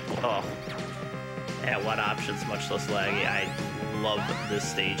standard. Oh, yeah, 1 option's much less laggy. I love this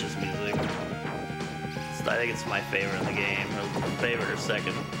stage's music. I think it's my favorite in the game, or favorite or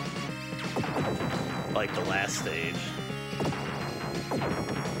second. Like the last stage.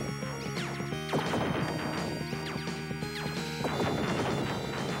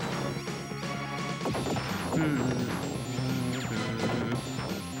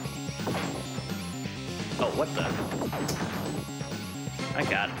 Oh, what the? I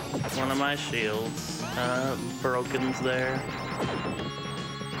got one of my shields. Broken's there.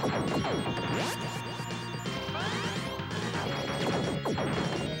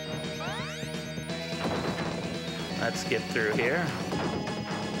 Let's get through here.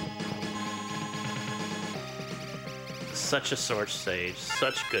 Such a source stage.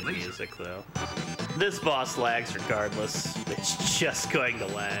 Such good music, though. This boss lags regardless. It's just going to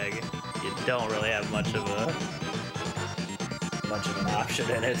lag. You don't really have much of an option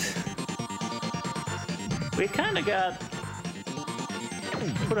in it. We kind of got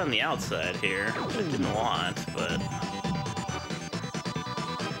put on the outside here, which I didn't want, but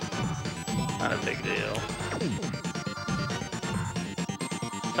not a big deal.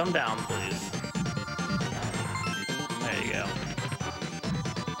 Come down, please. There you go.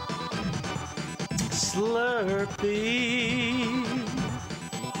 Slurpee.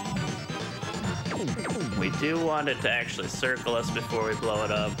 We do want it to actually circle us before we blow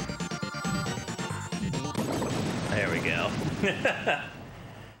it up. There we go.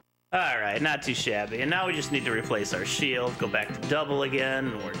 Alright, not too shabby. And now we just need to replace our shield, go back to double again,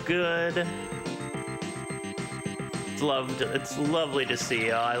 and we're good. It's lovely to see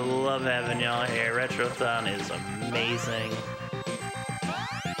y'all. I love having y'all here. Retrothon is amazing.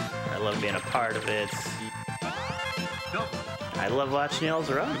 I love being a part of it. I love watching y'all's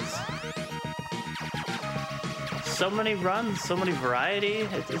runs. So many runs, so many variety.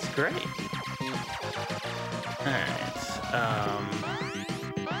 It's great. Alright.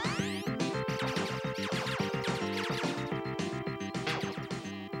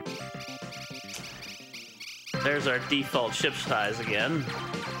 There's our default ship size again.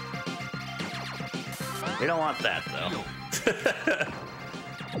 We don't want that, though.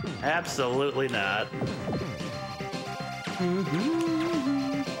 Absolutely not.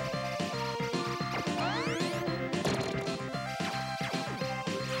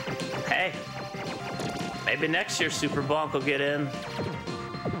 Hey, maybe next year Super Bonk will get in.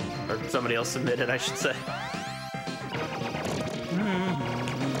 Or somebody else submitted, I should say.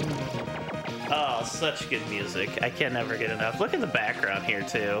 Oh, such good music. I can never get enough. Look at the background here,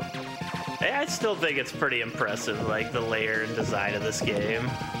 too. I still think it's pretty impressive, like, the layer and design of this game.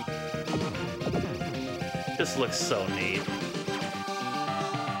 Just looks so neat.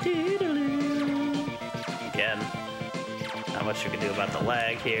 Again, not much you can do about the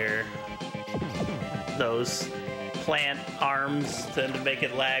lag here. Those plant arms tend to make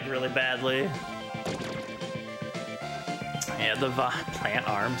it lag really badly. Yeah, the plant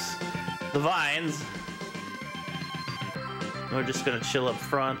arms. The vines. We're just gonna chill up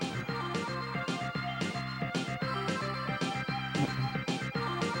front.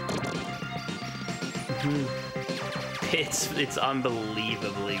 It's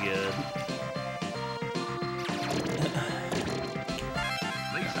unbelievably good.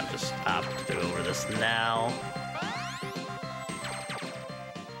 I'll just opt to go over this now.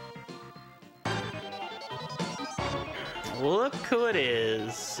 Look who it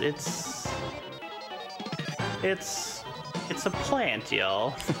is. It's a plant,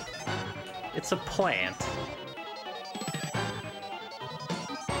 y'all. It's a plant.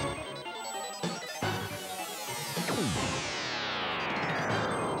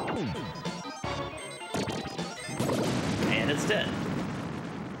 And it's dead.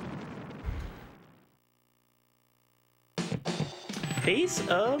 Piece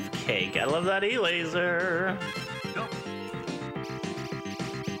of cake. I love that E-laser.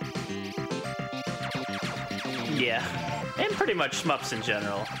 Yeah, and pretty much shmups in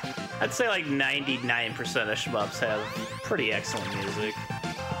general. I'd say like 99% of shmups have pretty excellent music.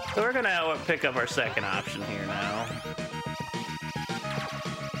 So we're gonna pick up our second option here now.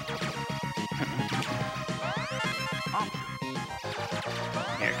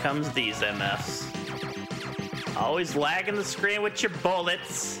 Here comes these MFs. Always lagging the screen with your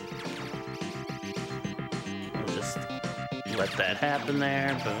bullets. We'll just let that happen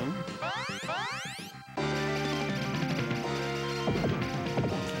there. Boom.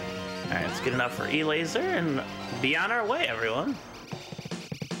 Alright, let's get enough for E-laser, and Be on our way, everyone.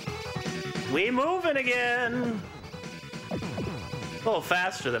 We moving again. A little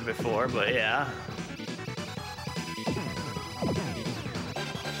faster than before, but yeah.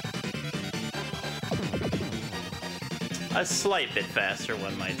 A slight bit faster,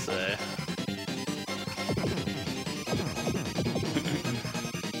 one might say.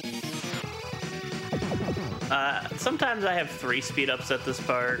 Sometimes I have 3 speed-ups at this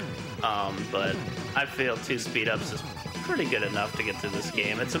part, but I feel 2 speed-ups is pretty good enough to get through this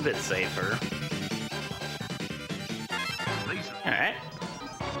game. It's a bit safer. Alright.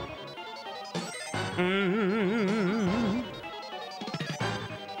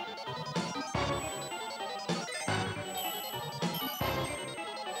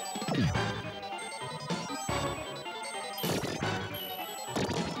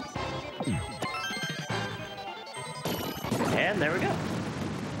 And there we go.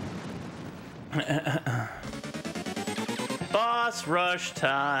 Boss rush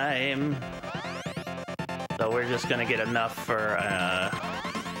time. So we're just gonna get enough for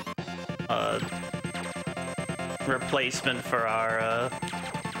replacement for our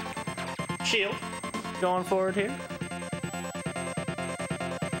shield going forward here.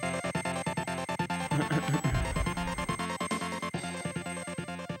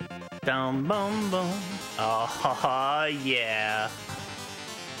 Down, boom, boom. Oh, yeah.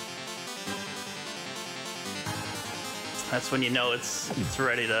 That's when you know it's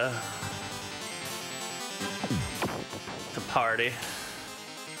ready to party.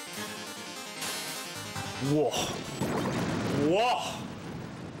 Whoa. Whoa.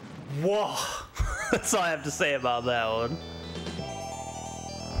 Whoa. That's all I have to say about that one.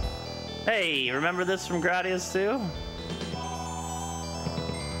 Hey, remember this from Gradius too?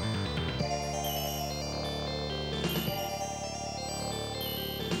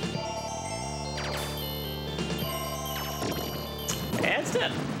 And it's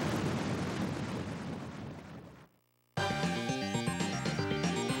dead.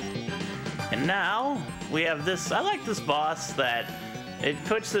 And now we have this. I like this boss that it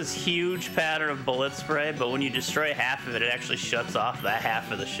puts this huge pattern of bullet spray, but when you destroy half of it, it actually shuts off that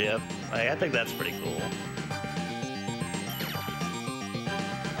half of the ship. Like, I think that's pretty cool.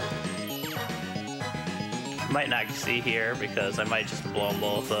 Might not see here because I might just blow them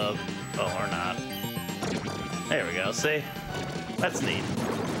both up. Oh, or not. There we go. See? That's neat.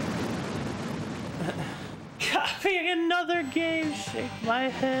 Copying another game. Shake my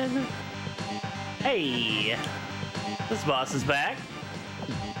head. Hey, this boss is back.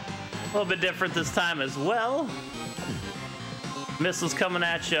 A little bit different this time as well. Missiles coming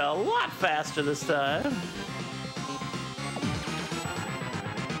at you a lot faster this time.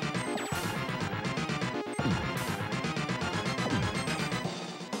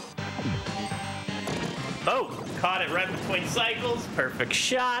 Oh, caught it right between cycles. Perfect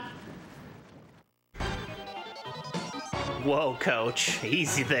shot. Whoa, coach.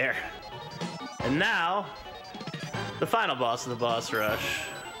 Easy there. And now, the final boss of the boss rush.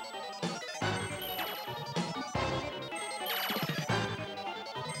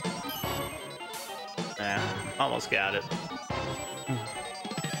 Almost got it.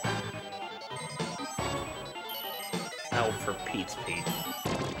 Oh, for Pete's Pete.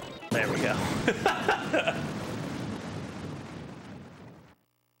 There we go.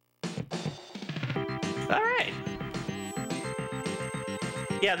 All right.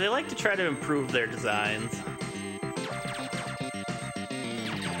 Yeah, they like to try to improve their designs.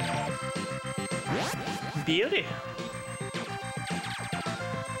 Beauty.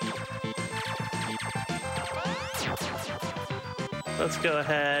 Let's go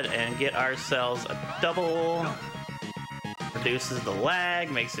ahead and get ourselves a double. Reduces the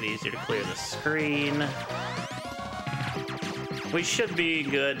lag, makes it easier to clear the screen. We should be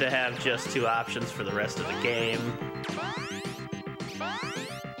good to have just 2 options for the rest of the game.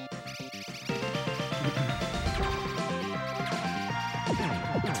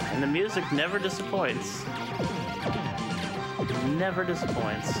 And the music never disappoints. Never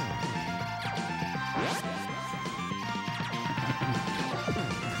disappoints.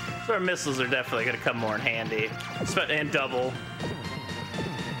 So our missiles are definitely going to come more in handy. And double.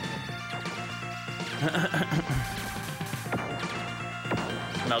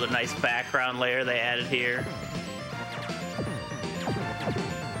 Another nice background layer they added here.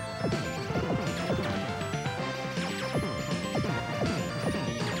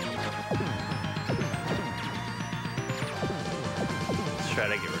 Let's try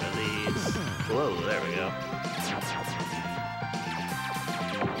to get rid of these. Whoa, there we go.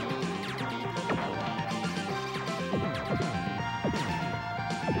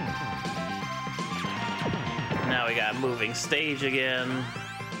 we got moving stage again.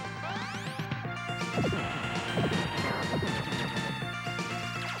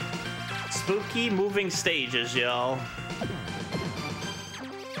 Spooky moving stages, y'all.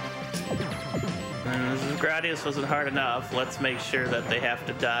 And this Gradius wasn't hard enough. Let's make sure that they have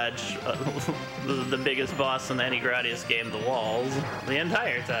to dodge the biggest boss in any Gradius game, the walls, the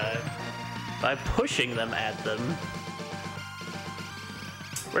entire time by pushing them at them.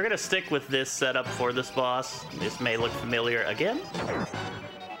 We're gonna stick with this setup for this boss. This may look familiar again.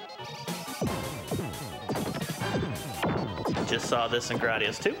 Just saw this in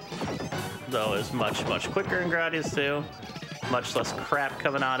Gradius 2, though it's much quicker in Gradius 2. Much less crap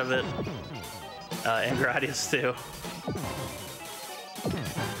coming out of it in Gradius 2.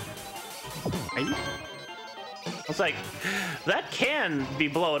 Are you? I was like, that can be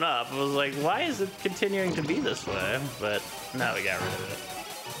blown up. I was like, why is it continuing to be this way? But now we got rid of it.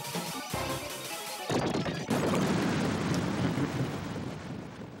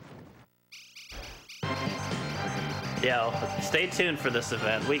 Yo, stay tuned for this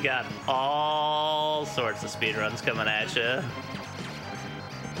event. We got all sorts of speedruns coming at you.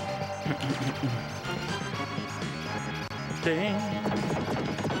 Ding.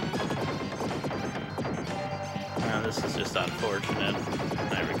 Now this is just unfortunate.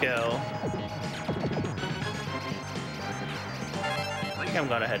 There we go. I think I'm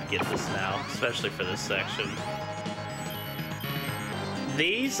going to head and get this now, especially for this section.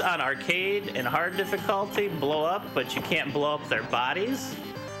 These on arcade and hard difficulty blow up, but you can't blow up their bodies.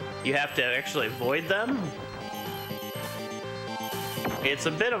 You have to actually avoid them. It's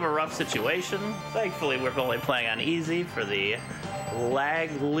a bit of a rough situation. Thankfully, we're only playing on easy for the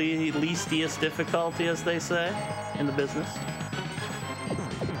leastiest difficulty, as they say in the business.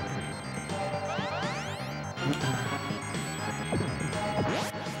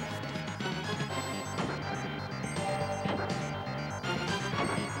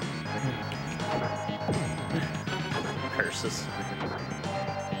 Curses.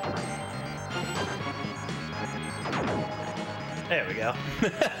 There we go.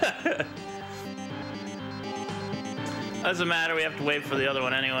 Doesn't matter, we have to wait for the other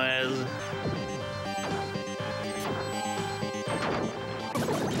one anyways.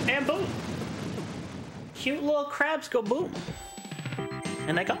 And boom! Cute little crabs go boom.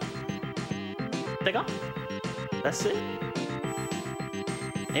 And they go. They go. That's it.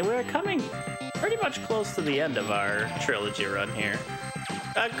 And we're coming pretty much close to the end of our trilogy run here.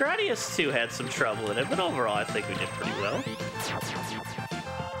 Gradius 2 had some trouble in it, but overall I think we did pretty well.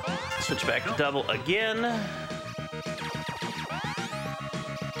 Switch back to double again.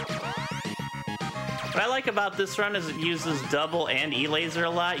 What I like about this run is it uses double and E-laser a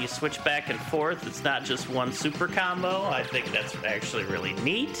lot. You switch back and forth. It's not just one super combo. I think that's actually really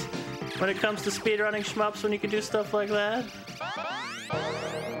neat when it comes to speedrunning shmups when you can do stuff like that.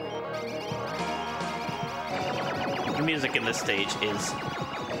 The music in this stage is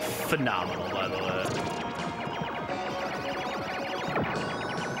phenomenal, by the way.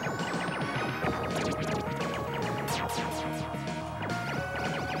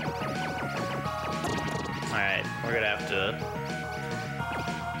 Alright, we're gonna have to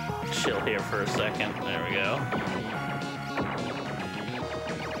chill here for a second. There we go.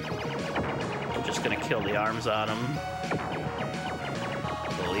 I'm just gonna kill the arms on him. A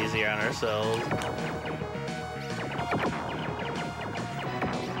little easier on ourselves.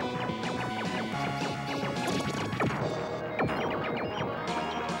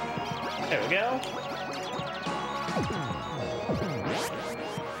 There we go.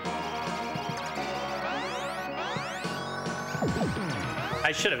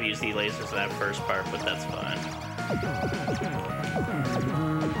 I should have used E-lasers in that first part, but that's fine.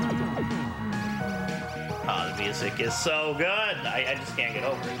 Oh, the music is so good. I just can't get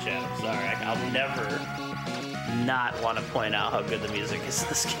over it, Chad. I'm sorry. I'll never not want to point out how good the music is in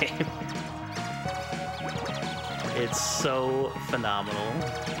this game. It's so phenomenal.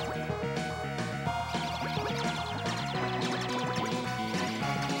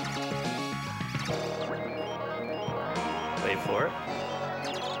 Wait for it.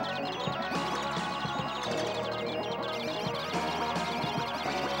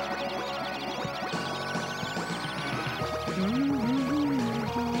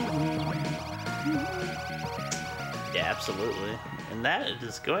 Yeah, absolutely. And that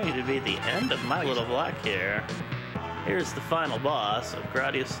is going to be the end of my little block here. Here's the final boss of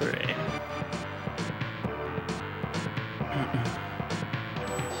Gradius 3.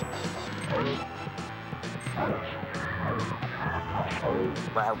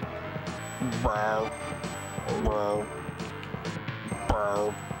 Wow. Wow. Wow.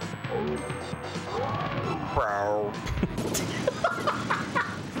 Wow. Bro.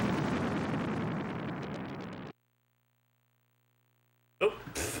 Oh.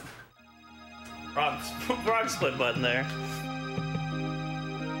 Wrong split button there.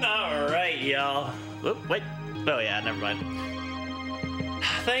 Alright, y'all. Wait. Oh, yeah, never mind.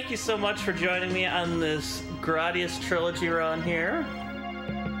 Thank you so much for joining me on this Gradius Trilogy run here.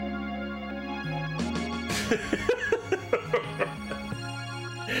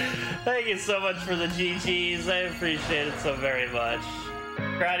 Thank you so much for the GGs. I appreciate it so very much.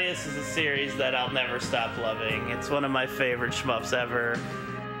 Gradius is a series that I'll never stop loving. It's one of my favorite shmups ever.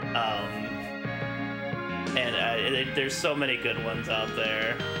 There's so many good ones out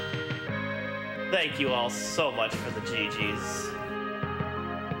there. Thank you all so much for the GGs.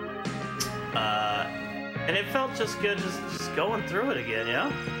 And it felt just good just going through it again, you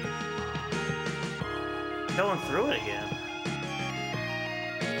know? Going through it again.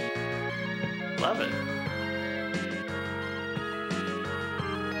 Love it.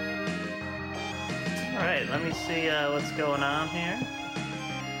 Alright, let me see what's going on here.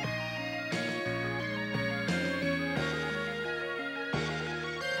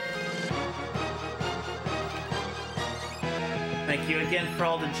 Thank you again for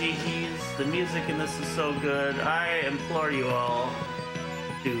all the GGs. The music in this is so good. I implore you all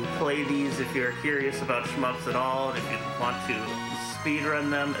to play these if you're curious about shmups at all, and if you want to speedrun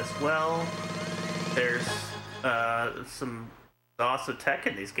them as well. There's some awesome tech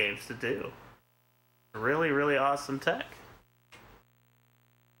in these games to do. Really, really awesome tech.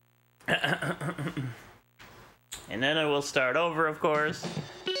 And then I will start over, of course,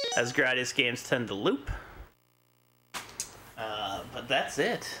 as Gradius games tend to loop. But that's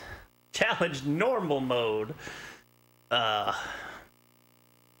it. Challenge normal mode. That's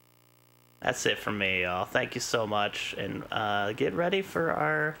it from me, y'all. Thank you so much, and get ready for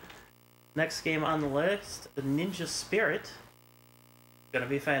our next game on the list, Ninja Spirit. Gonna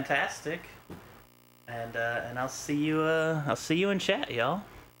be fantastic, and I'll see you in chat, y'all.